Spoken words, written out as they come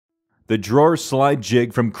The Drawer Slide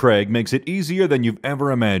Jig from Kreg makes it easier than you've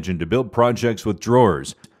ever imagined to build projects with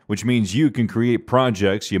drawers, which means you can create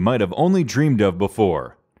projects you might have only dreamed of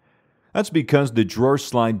before. That's because the Drawer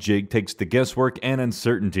Slide Jig takes the guesswork and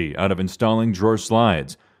uncertainty out of installing drawer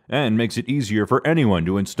slides and makes it easier for anyone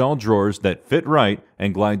to install drawers that fit right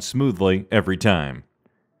and glide smoothly every time.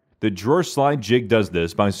 The Drawer Slide Jig does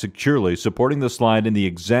this by securely supporting the slide in the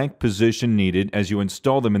exact position needed as you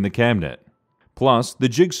install them in the cabinet. Plus, the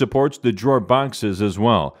jig supports the drawer boxes as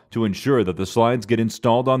well to ensure that the slides get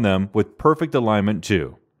installed on them with perfect alignment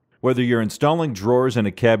too. Whether you're installing drawers in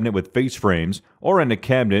a cabinet with face frames or in a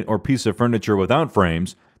cabinet or piece of furniture without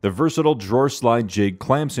frames, the versatile Drawer Slide Jig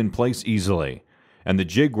clamps in place easily. And the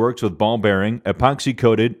jig works with ball bearing, epoxy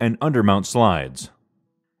coated, and undermount slides.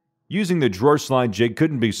 Using the Drawer Slide Jig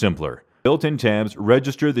couldn't be simpler. Built-in tabs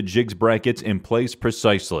register the jig's brackets in place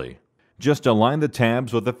precisely. Just align the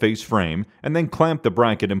tabs with the face frame and then clamp the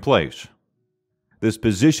bracket in place. This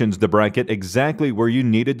positions the bracket exactly where you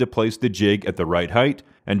needed to place the jig at the right height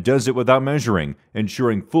and does it without measuring,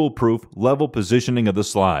 ensuring foolproof, level positioning of the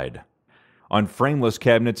slide. On frameless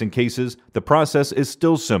cabinets and cases, the process is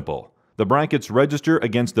still simple. The brackets register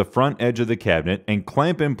against the front edge of the cabinet and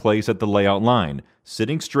clamp in place at the layout line,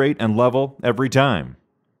 sitting straight and level every time.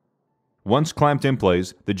 Once clamped in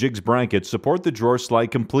place, the jig's brackets support the drawer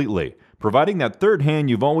slide completely, providing that third hand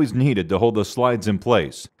you've always needed to hold the slides in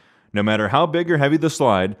place. No matter how big or heavy the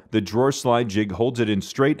slide, the Drawer Slide Jig holds it in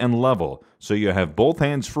straight and level, so you have both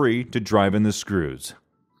hands free to drive in the screws.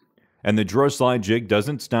 And the Drawer Slide Jig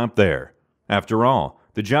doesn't stop there. After all,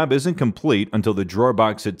 the job isn't complete until the drawer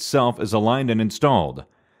box itself is aligned and installed.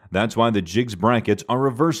 That's why the jig's brackets are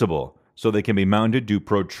reversible, so they can be mounted to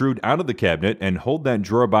protrude out of the cabinet and hold that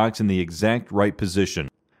drawer box in the exact right position.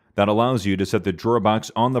 That allows you to set the drawer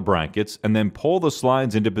box on the brackets and then pull the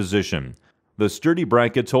slides into position. The sturdy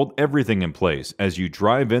brackets hold everything in place as you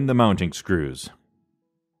drive in the mounting screws.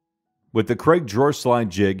 With the Kreg Drawer Slide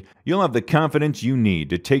Jig, you'll have the confidence you need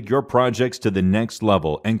to take your projects to the next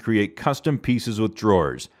level and create custom pieces with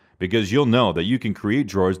drawers, because you'll know that you can create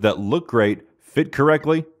drawers that look great, fit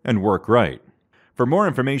correctly, and work right. For more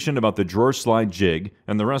information about the Drawer Slide Jig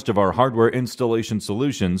and the rest of our hardware installation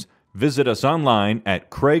solutions, visit us online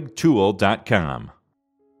at kregtool.com.